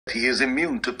he is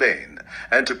immune to pain,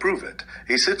 and to prove it,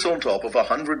 he sits on top of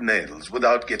 100 nails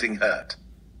without getting hurt.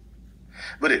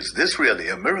 But is this really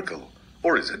a miracle,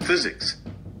 or is it physics?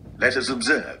 Let us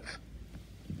observe.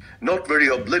 Not very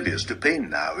oblivious to pain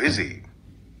now, is he?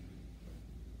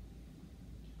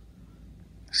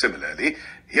 Similarly,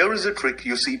 here is a trick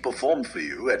you see performed for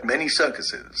you at many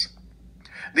circuses.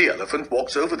 The elephant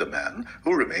walks over the man,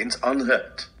 who remains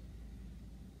unhurt.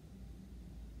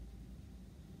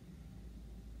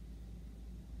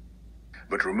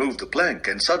 But remove the plank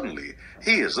and suddenly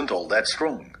he isn't all that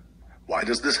strong. Why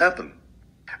does this happen?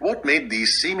 What made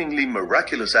these seemingly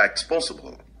miraculous acts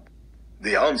possible?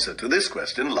 The answer to this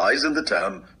question lies in the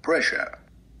term pressure.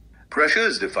 Pressure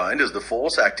is defined as the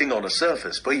force acting on a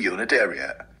surface per unit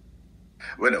area.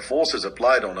 When a force is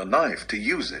applied on a knife to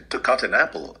use it to cut an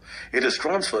apple, it is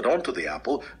transferred onto the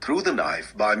apple through the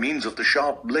knife by means of the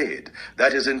sharp blade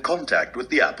that is in contact with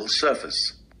the apple's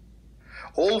surface.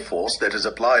 All force that is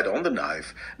applied on the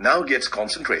knife now gets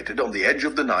concentrated on the edge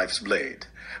of the knife's blade,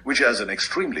 which has an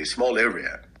extremely small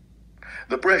area.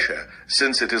 The pressure,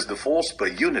 since it is the force per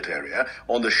unit area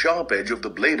on the sharp edge of the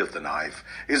blade of the knife,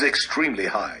 is extremely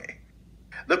high.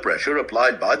 The pressure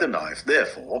applied by the knife,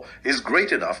 therefore, is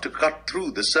great enough to cut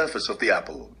through the surface of the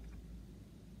apple.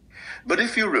 But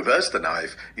if you reverse the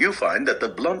knife, you find that the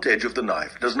blunt edge of the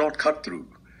knife does not cut through.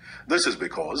 This is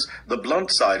because the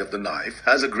blunt side of the knife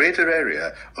has a greater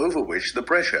area over which the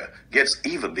pressure gets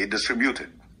evenly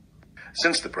distributed.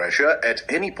 Since the pressure at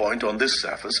any point on this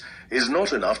surface is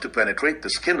not enough to penetrate the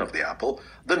skin of the apple,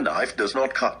 the knife does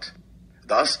not cut.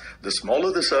 Thus, the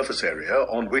smaller the surface area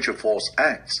on which a force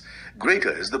acts,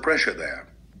 greater is the pressure there.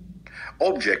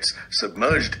 Objects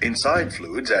submerged inside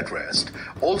fluids at rest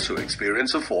also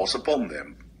experience a force upon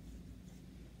them.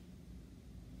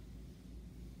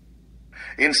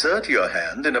 Insert your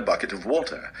hand in a bucket of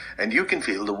water, and you can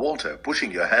feel the water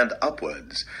pushing your hand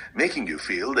upwards, making you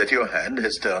feel that your hand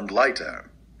has turned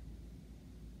lighter.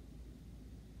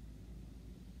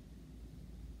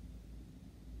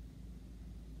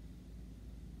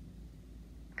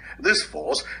 This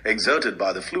force, exerted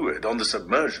by the fluid on the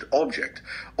submerged object,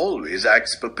 always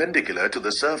acts perpendicular to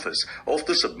the surface of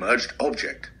the submerged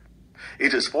object.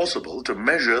 It is possible to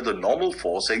measure the normal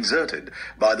force exerted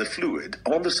by the fluid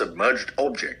on the submerged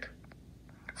object.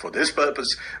 For this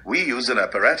purpose, we use an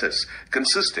apparatus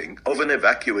consisting of an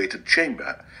evacuated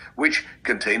chamber, which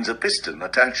contains a piston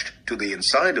attached to the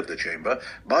inside of the chamber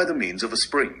by the means of a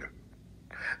spring.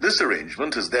 This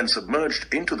arrangement is then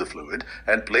submerged into the fluid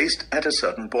and placed at a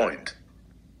certain point.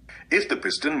 If the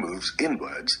piston moves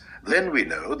inwards, then we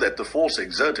know that the force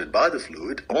exerted by the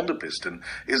fluid on the piston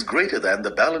is greater than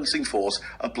the balancing force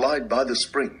applied by the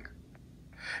spring.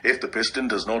 If the piston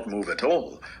does not move at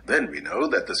all, then we know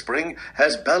that the spring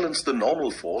has balanced the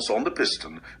normal force on the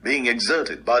piston being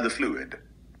exerted by the fluid.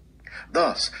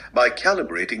 Thus, by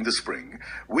calibrating the spring,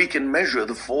 we can measure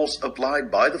the force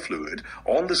applied by the fluid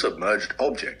on the submerged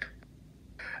object.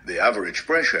 The average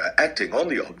pressure acting on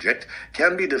the object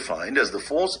can be defined as the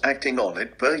force acting on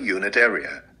it per unit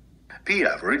area. P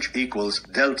average equals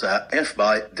delta F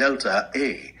by delta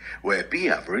A, where P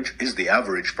average is the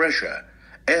average pressure,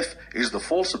 F is the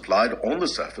force applied on the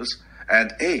surface,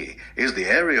 and A is the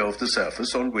area of the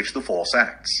surface on which the force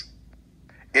acts.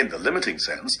 In the limiting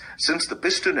sense, since the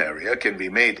piston area can be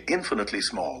made infinitely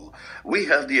small, we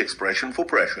have the expression for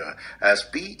pressure as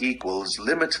P equals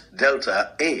limit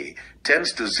delta A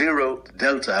tends to 0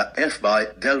 delta F by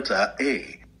delta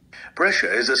A.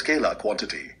 Pressure is a scalar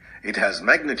quantity. It has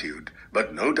magnitude,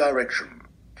 but no direction.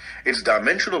 Its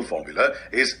dimensional formula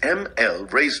is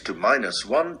ml raised to minus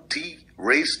 1 T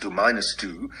raised to minus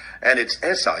 2, and its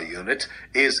SI unit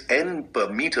is N per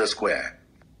meter square.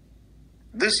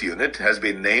 This unit has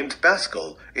been named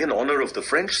Pascal in honor of the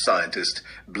French scientist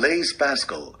Blaise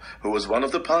Pascal, who was one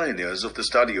of the pioneers of the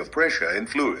study of pressure in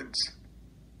fluids.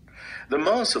 The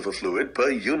mass of a fluid per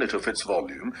unit of its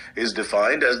volume is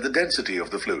defined as the density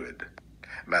of the fluid.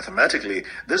 Mathematically,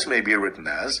 this may be written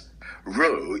as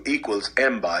ρ equals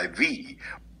m by v,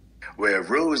 where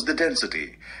ρ is the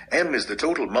density, m is the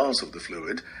total mass of the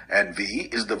fluid, and v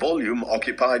is the volume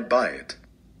occupied by it.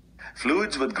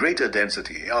 Fluids with greater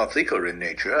density are thicker in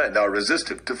nature and are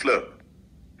resistive to flow.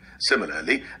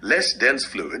 Similarly, less dense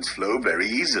fluids flow very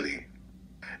easily.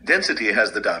 Density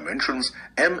has the dimensions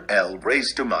ml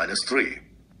raised to minus 3.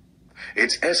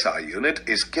 Its SI unit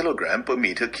is kilogram per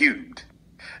meter cubed.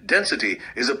 Density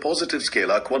is a positive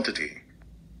scalar quantity.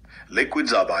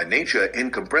 Liquids are by nature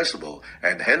incompressible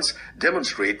and hence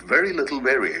demonstrate very little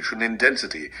variation in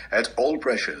density at all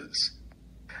pressures.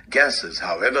 Gases,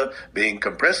 however, being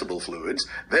compressible fluids,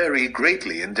 vary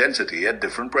greatly in density at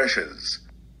different pressures.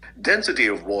 Density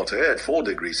of water at 4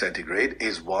 degrees centigrade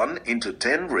is 1 into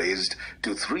 10 raised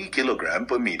to 3 kilogram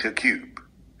per meter cube.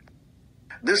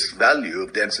 This value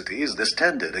of density is the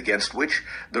standard against which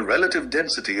the relative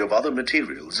density of other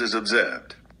materials is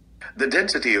observed. The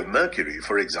density of mercury,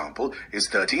 for example, is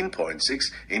 13.6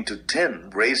 into 10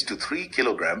 raised to 3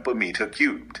 kilogram per meter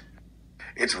cubed.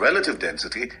 Its relative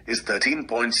density is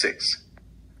 13.6.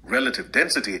 Relative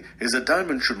density is a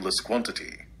dimensionless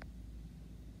quantity.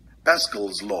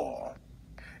 Pascal's law.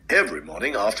 Every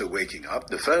morning after waking up,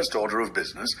 the first order of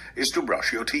business is to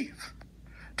brush your teeth.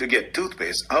 To get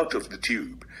toothpaste out of the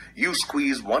tube, you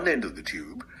squeeze one end of the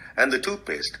tube and the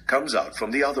toothpaste comes out from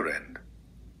the other end.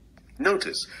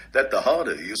 Notice that the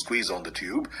harder you squeeze on the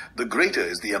tube, the greater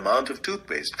is the amount of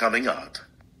toothpaste coming out.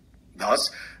 Thus,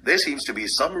 there seems to be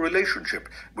some relationship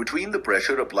between the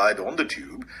pressure applied on the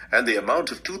tube and the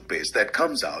amount of toothpaste that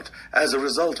comes out as a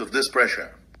result of this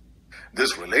pressure.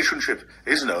 This relationship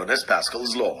is known as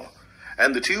Pascal's law,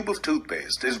 and the tube of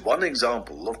toothpaste is one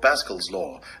example of Pascal's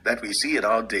law that we see in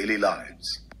our daily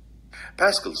lives.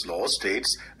 Pascal's law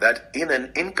states that in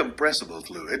an incompressible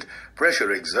fluid,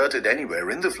 pressure exerted anywhere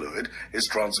in the fluid is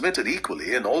transmitted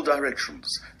equally in all directions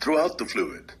throughout the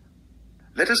fluid.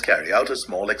 Let us carry out a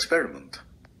small experiment.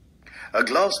 A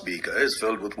glass beaker is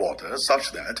filled with water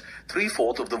such that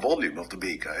 3/4 of the volume of the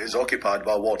beaker is occupied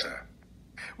by water.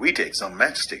 We take some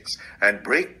matchsticks and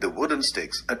break the wooden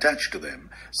sticks attached to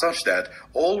them such that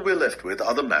all we're left with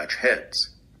are the match heads.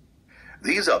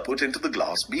 These are put into the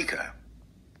glass beaker.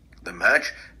 The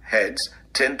match heads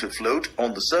tend to float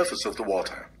on the surface of the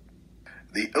water.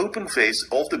 The open face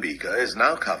of the beaker is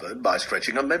now covered by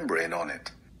stretching a membrane on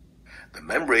it. The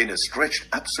membrane is stretched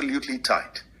absolutely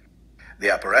tight. The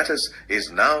apparatus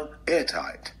is now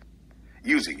airtight.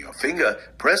 Using your finger,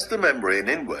 press the membrane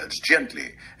inwards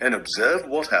gently and observe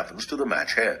what happens to the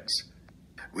match heads.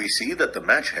 We see that the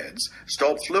match heads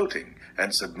stop floating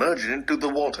and submerge into the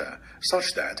water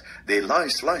such that they lie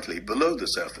slightly below the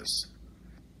surface.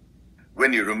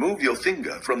 When you remove your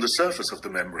finger from the surface of the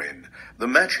membrane, the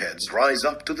match heads rise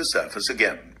up to the surface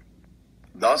again.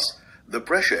 Thus, the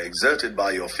pressure exerted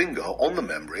by your finger on the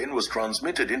membrane was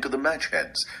transmitted into the match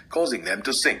heads, causing them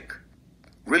to sink.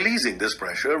 Releasing this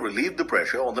pressure relieved the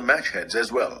pressure on the match heads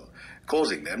as well,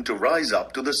 causing them to rise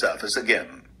up to the surface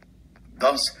again.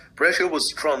 Thus, pressure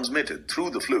was transmitted through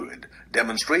the fluid,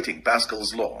 demonstrating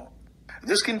Pascal's law.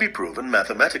 This can be proven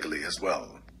mathematically as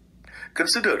well.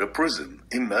 Consider a prism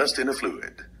immersed in a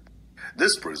fluid.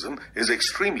 This prism is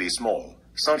extremely small,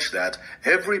 such that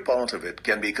every part of it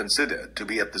can be considered to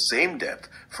be at the same depth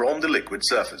from the liquid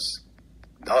surface.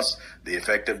 Thus, the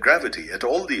effect of gravity at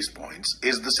all these points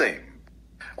is the same.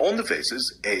 On the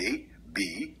faces A,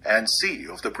 B, and C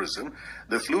of the prism,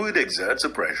 the fluid exerts a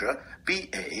pressure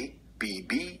PA,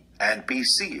 PB, and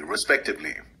PC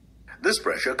respectively. This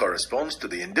pressure corresponds to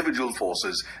the individual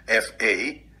forces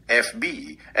FA,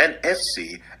 FB, and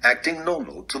FC acting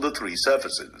normal to the three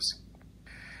surfaces.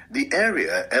 The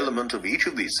area element of each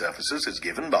of these surfaces is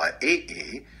given by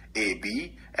AA,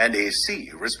 AB, and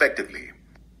AC respectively.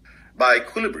 By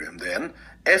equilibrium, then,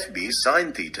 FB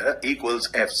sine theta equals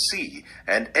FC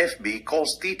and FB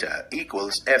cos theta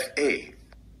equals FA.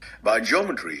 By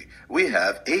geometry, we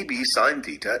have AB sine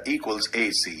theta equals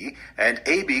AC and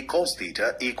AB cos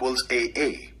theta equals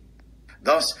AA.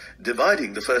 Thus,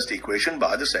 dividing the first equation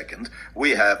by the second,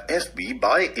 we have FB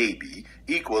by AB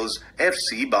equals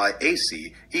FC by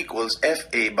AC equals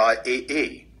FA by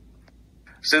AA.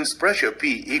 Since pressure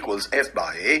P equals F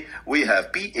by A, we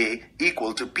have PA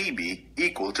equal to PB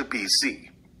equal to PC.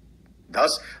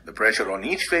 Thus, the pressure on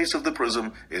each face of the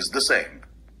prism is the same.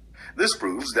 This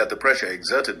proves that the pressure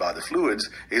exerted by the fluids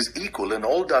is equal in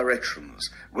all directions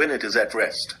when it is at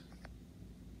rest.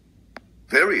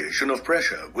 Variation of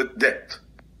pressure with depth.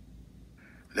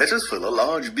 Let us fill a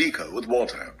large beaker with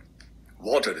water.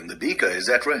 Water in the beaker is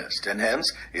at rest and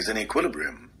hence is in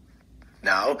equilibrium.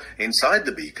 Now, inside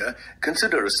the beaker,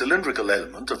 consider a cylindrical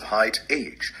element of height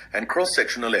h and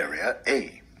cross-sectional area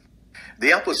A.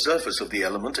 The upper surface of the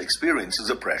element experiences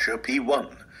a pressure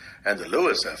P1, and the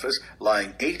lower surface,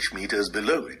 lying h meters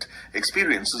below it,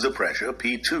 experiences a pressure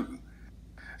P2.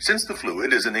 Since the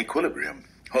fluid is in equilibrium,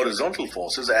 horizontal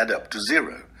forces add up to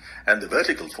 0, and the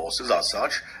vertical forces are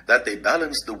such that they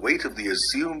balance the weight of the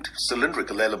assumed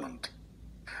cylindrical element.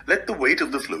 Let the weight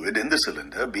of the fluid in the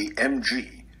cylinder be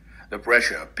mg. The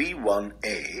pressure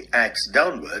P1A acts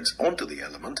downwards onto the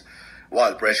element,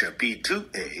 while pressure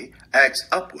P2A acts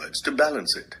upwards to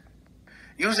balance it.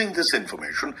 Using this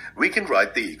information, we can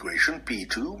write the equation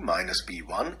P2 minus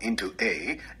P1 into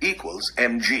A equals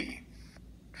mg.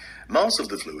 Mass of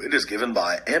the fluid is given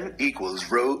by m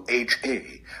equals rho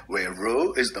HA, where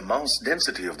rho is the mass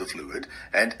density of the fluid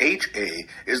and HA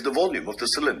is the volume of the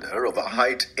cylinder of a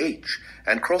height h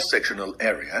and cross-sectional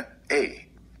area A.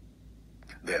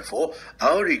 Therefore,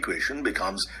 our equation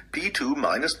becomes P2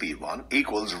 minus P1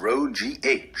 equals rho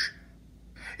GH.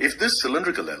 If this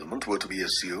cylindrical element were to be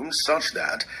assumed such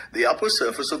that the upper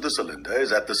surface of the cylinder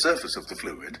is at the surface of the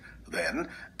fluid, then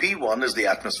P1 is the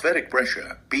atmospheric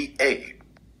pressure, PA.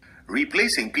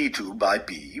 Replacing P2 by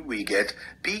P, we get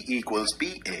P equals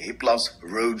PA plus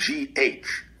rho GH.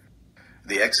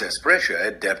 The excess pressure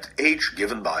at depth h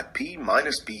given by P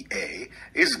minus PA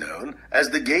is known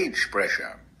as the gauge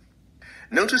pressure.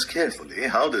 Notice carefully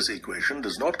how this equation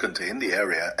does not contain the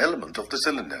area element of the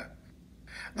cylinder.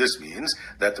 This means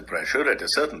that the pressure at a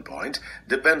certain point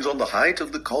depends on the height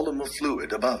of the column of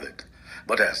fluid above it,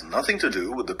 but has nothing to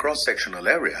do with the cross-sectional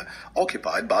area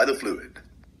occupied by the fluid.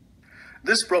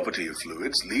 This property of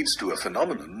fluids leads to a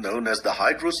phenomenon known as the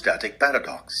hydrostatic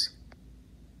paradox.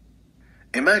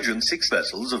 Imagine 6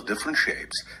 vessels of different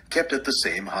shapes kept at the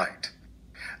same height.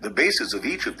 The bases of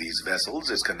each of these vessels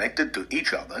is connected to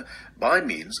each other by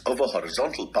means of a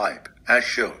horizontal pipe, as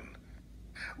shown.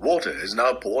 Water is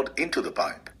now poured into the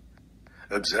pipe.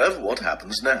 Observe what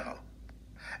happens now.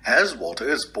 As water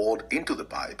is poured into the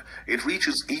pipe, it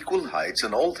reaches equal heights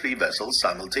in all 3 vessels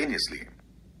simultaneously.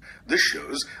 This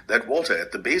shows that water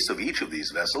at the base of each of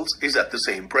these vessels is at the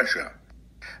same pressure.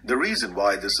 The reason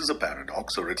why this is a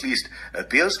paradox, or at least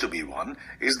appears to be one,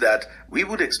 is that we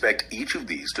would expect each of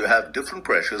these to have different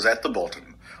pressures at the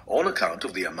bottom, on account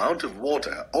of the amount of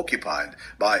water occupied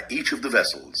by each of the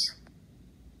vessels.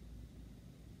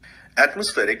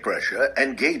 Atmospheric pressure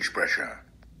and gauge pressure.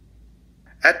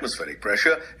 Atmospheric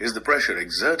pressure is the pressure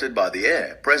exerted by the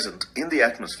air present in the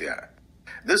atmosphere.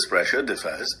 This pressure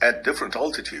differs at different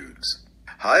altitudes.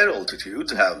 Higher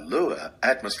altitudes have lower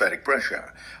atmospheric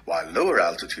pressure, while lower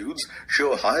altitudes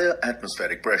show higher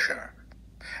atmospheric pressure.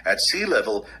 At sea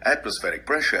level, atmospheric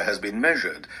pressure has been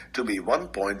measured to be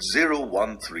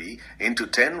 1.013 into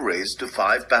 10 raised to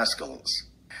 5 pascals.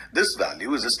 This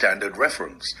value is a standard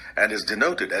reference and is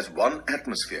denoted as 1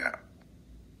 atmosphere.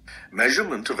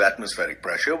 Measurement of atmospheric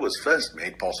pressure was first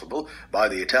made possible by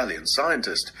the Italian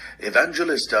scientist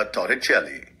Evangelista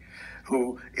Torricelli,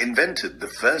 who invented the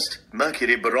first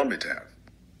mercury barometer.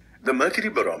 The mercury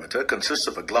barometer consists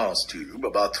of a glass tube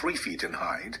about 3 feet in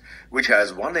height, which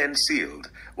has one end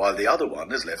sealed, while the other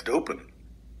one is left open.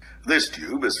 This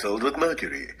tube is filled with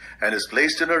mercury and is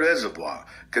placed in a reservoir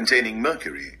containing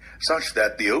mercury, such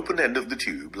that the open end of the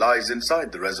tube lies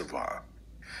inside the reservoir.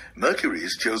 Mercury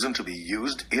is chosen to be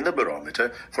used in a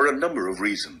barometer for a number of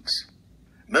reasons.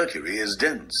 Mercury is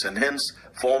dense and hence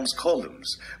forms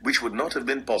columns, which would not have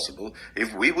been possible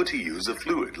if we were to use a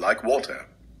fluid like water.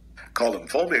 Column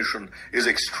formation is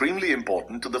extremely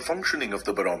important to the functioning of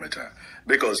the barometer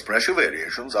because pressure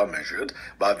variations are measured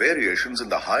by variations in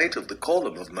the height of the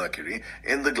column of mercury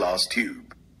in the glass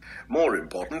tube. More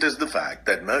important is the fact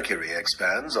that mercury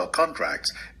expands or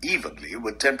contracts evenly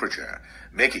with temperature,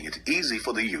 making it easy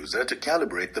for the user to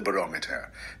calibrate the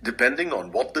barometer, depending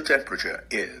on what the temperature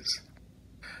is.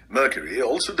 Mercury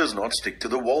also does not stick to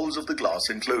the walls of the glass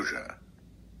enclosure.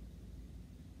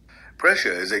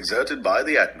 Pressure is exerted by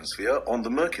the atmosphere on the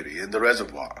mercury in the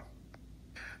reservoir.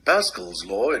 Pascal's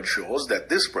law ensures that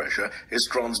this pressure is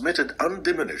transmitted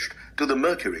undiminished to the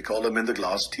mercury column in the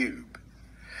glass tube.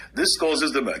 This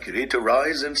causes the mercury to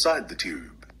rise inside the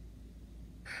tube.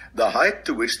 The height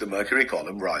to which the mercury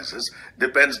column rises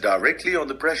depends directly on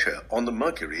the pressure on the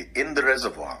mercury in the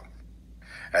reservoir.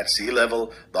 At sea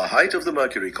level, the height of the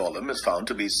mercury column is found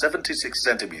to be 76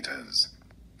 centimeters.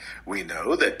 We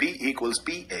know that P equals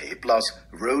PA plus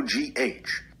rho GH.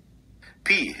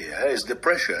 P here is the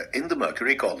pressure in the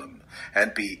mercury column,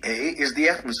 and PA is the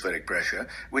atmospheric pressure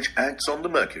which acts on the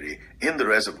mercury in the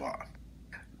reservoir.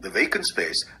 The vacant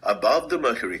space above the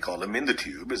mercury column in the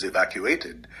tube is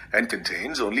evacuated and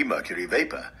contains only mercury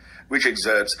vapor, which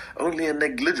exerts only a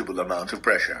negligible amount of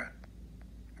pressure.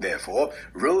 Therefore,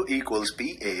 rho equals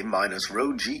PA minus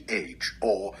rho GH,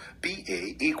 or PA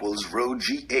equals rho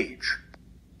GH.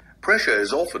 Pressure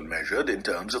is often measured in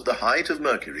terms of the height of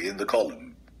mercury in the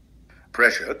column.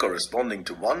 Pressure corresponding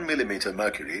to 1 millimeter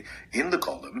mercury in the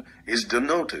column is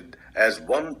denoted as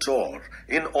 1 torr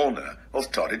in honor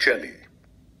of Torricelli.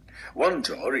 1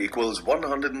 torr equals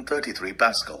 133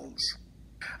 pascals.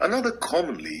 Another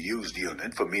commonly used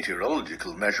unit for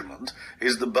meteorological measurement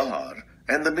is the bar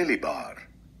and the millibar.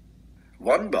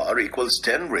 1 bar equals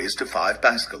 10 raised to 5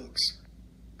 pascals.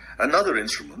 Another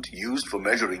instrument used for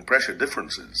measuring pressure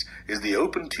differences is the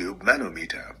open tube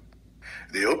manometer.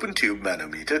 The open tube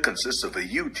manometer consists of a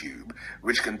U-tube,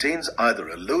 which contains either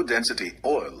a low-density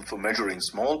oil for measuring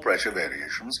small pressure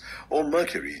variations or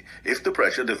mercury if the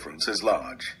pressure difference is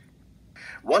large.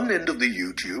 One end of the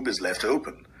U-tube is left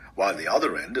open, while the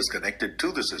other end is connected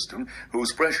to the system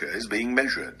whose pressure is being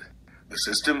measured. The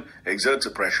system exerts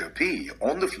a pressure P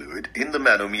on the fluid in the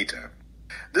manometer.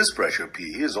 This pressure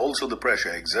P is also the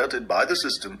pressure exerted by the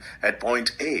system at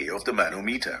point A of the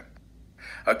manometer.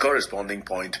 A corresponding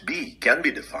point B can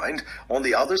be defined on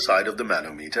the other side of the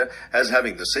manometer as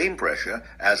having the same pressure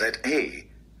as at A,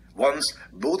 once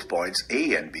both points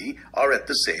A and B are at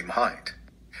the same height.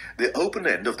 The open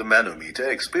end of the manometer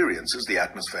experiences the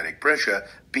atmospheric pressure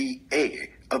PA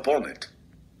upon it.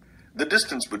 The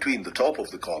distance between the top of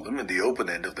the column in the open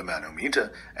end of the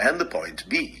manometer and the point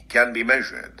B can be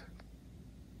measured.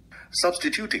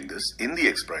 Substituting this in the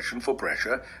expression for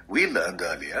pressure we learned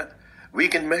earlier, we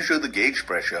can measure the gauge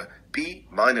pressure P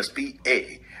minus PA,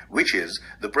 which is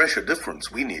the pressure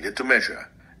difference we needed to measure.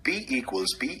 P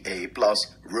equals PA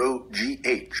plus rho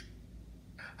GH.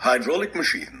 Hydraulic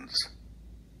machines.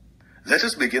 Let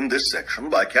us begin this section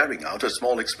by carrying out a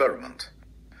small experiment.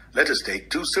 Let us take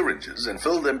 2 syringes and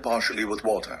fill them partially with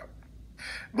water.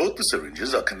 Both the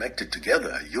syringes are connected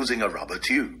together using a rubber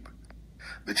tube.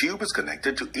 The tube is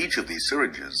connected to each of these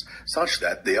syringes such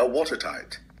that they are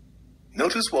watertight.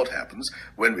 Notice what happens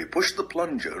when we push the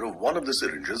plunger of one of the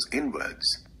syringes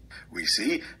inwards. We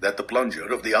see that the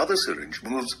plunger of the other syringe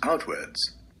moves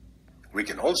outwards. We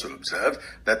can also observe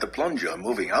that the plunger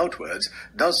moving outwards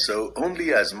does so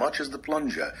only as much as the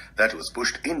plunger that was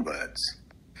pushed inwards.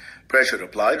 Pressure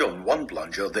applied on one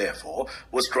plunger, therefore,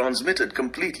 was transmitted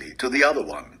completely to the other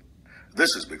one.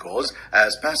 This is because,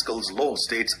 as Pascal's law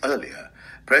states earlier,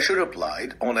 pressure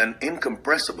applied on an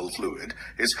incompressible fluid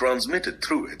is transmitted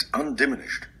through it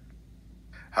undiminished.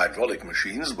 Hydraulic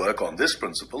machines work on this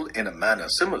principle in a manner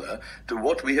similar to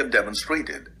what we have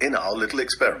demonstrated in our little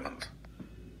experiment.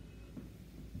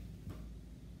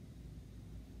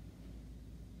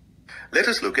 Let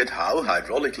us look at how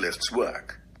hydraulic lifts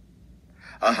work.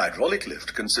 A hydraulic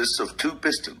lift consists of 2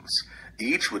 pistons,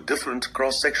 each with different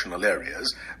cross-sectional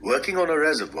areas, working on a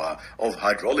reservoir of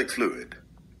hydraulic fluid.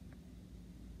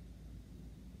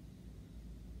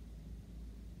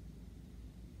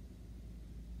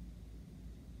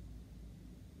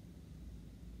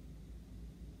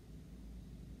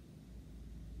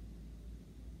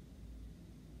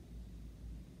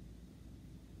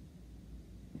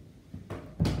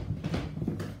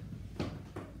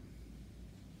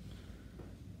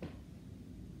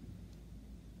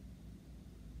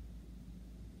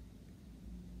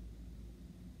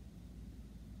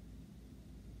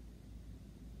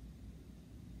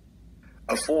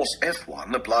 A force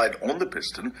F1 applied on the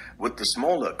piston with the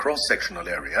smaller cross-sectional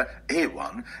area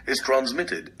A1 is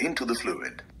transmitted into the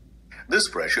fluid. This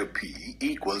pressure P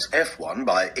equals F1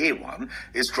 by A1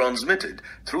 is transmitted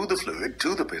through the fluid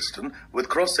to the piston with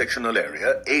cross-sectional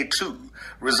area A2,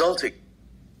 resulting